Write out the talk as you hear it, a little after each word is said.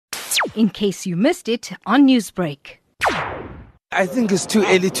in case you missed it on Newsbreak. I think it's too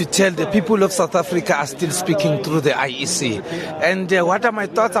early to tell. The people of South Africa are still speaking through the IEC. And what are my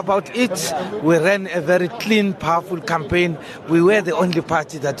thoughts about it? We ran a very clean, powerful campaign. We were the only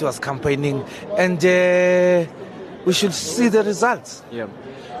party that was campaigning. And we should see the results. Yeah.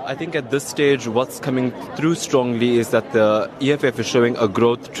 I think at this stage, what's coming through strongly is that the EFF is showing a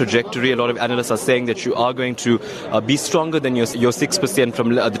growth trajectory. A lot of analysts are saying that you are going to be stronger than your 6%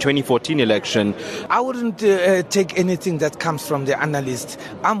 from the 2014 election. I wouldn't take anything that comes from the analysts.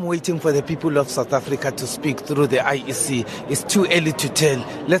 I'm waiting for the people of South Africa to speak through the IEC. It's too early to tell.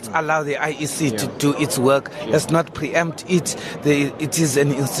 Let's allow the IEC to do its work. Let's not preempt it. It is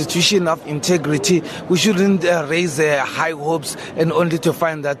an institution of integrity. We shouldn't raise high hopes and only to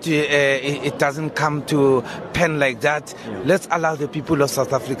find that it doesn't come to pen like that. Let's allow the people of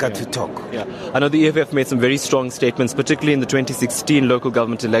South Africa to talk. I know the EFF made some very strong statements, particularly in the 2016 local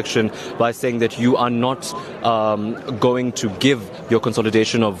government election, by saying that you are not going to give your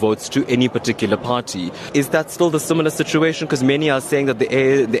consolidation of votes to any particular party. Is that still the similar situation? Because many are saying that the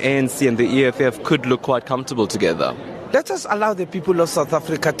ANC and the EFF could look quite comfortable together. Let us allow the people of South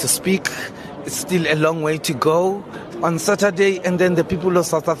Africa to speak. It's still a long way to go on Saturday, and then the people of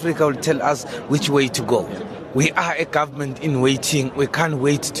South Africa will tell us which way to go. We are a government in waiting. We can't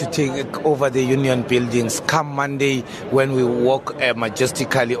wait to take over the union buildings come Monday when we walk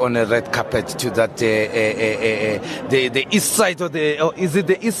majestically on a red carpet to that the east side of the, or is it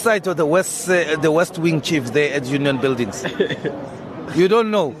the east side or the west wing, chief, there at union buildings? You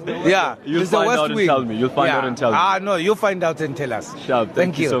don't know? Yeah. You'll find out and tell me. You'll find out and tell me. No, you'll find out and tell us. Sure.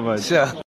 Thank you so much. Sure.